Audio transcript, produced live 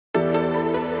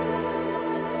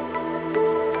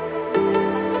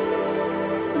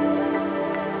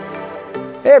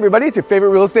Hey everybody, it's your favorite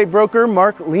real estate broker,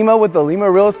 Mark Lima with the Lima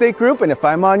Real Estate Group, and if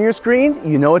I'm on your screen,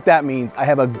 you know what that means. I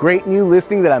have a great new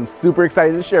listing that I'm super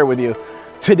excited to share with you.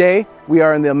 Today, we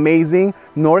are in the amazing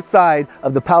north side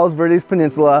of the Palos Verdes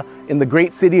Peninsula in the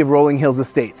great city of Rolling Hills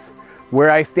Estates.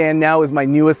 Where I stand now is my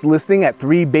newest listing at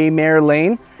 3 Mare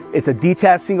Lane. It's a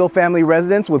detached single family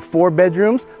residence with 4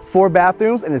 bedrooms, 4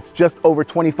 bathrooms, and it's just over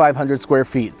 2,500 square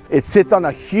feet. It sits on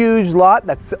a huge lot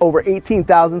that's over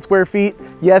 18,000 square feet.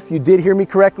 Yes, you did hear me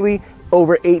correctly,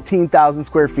 over 18,000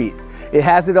 square feet. It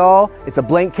has it all. It's a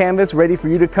blank canvas ready for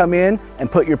you to come in and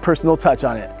put your personal touch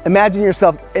on it. Imagine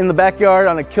yourself in the backyard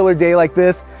on a killer day like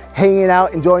this, hanging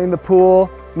out, enjoying the pool,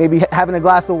 maybe having a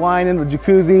glass of wine in the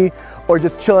jacuzzi, or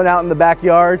just chilling out in the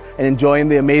backyard and enjoying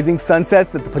the amazing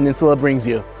sunsets that the peninsula brings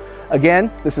you.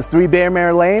 Again, this is 3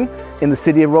 Mare Lane in the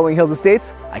city of Rolling Hills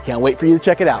Estates. I can't wait for you to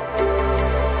check it out.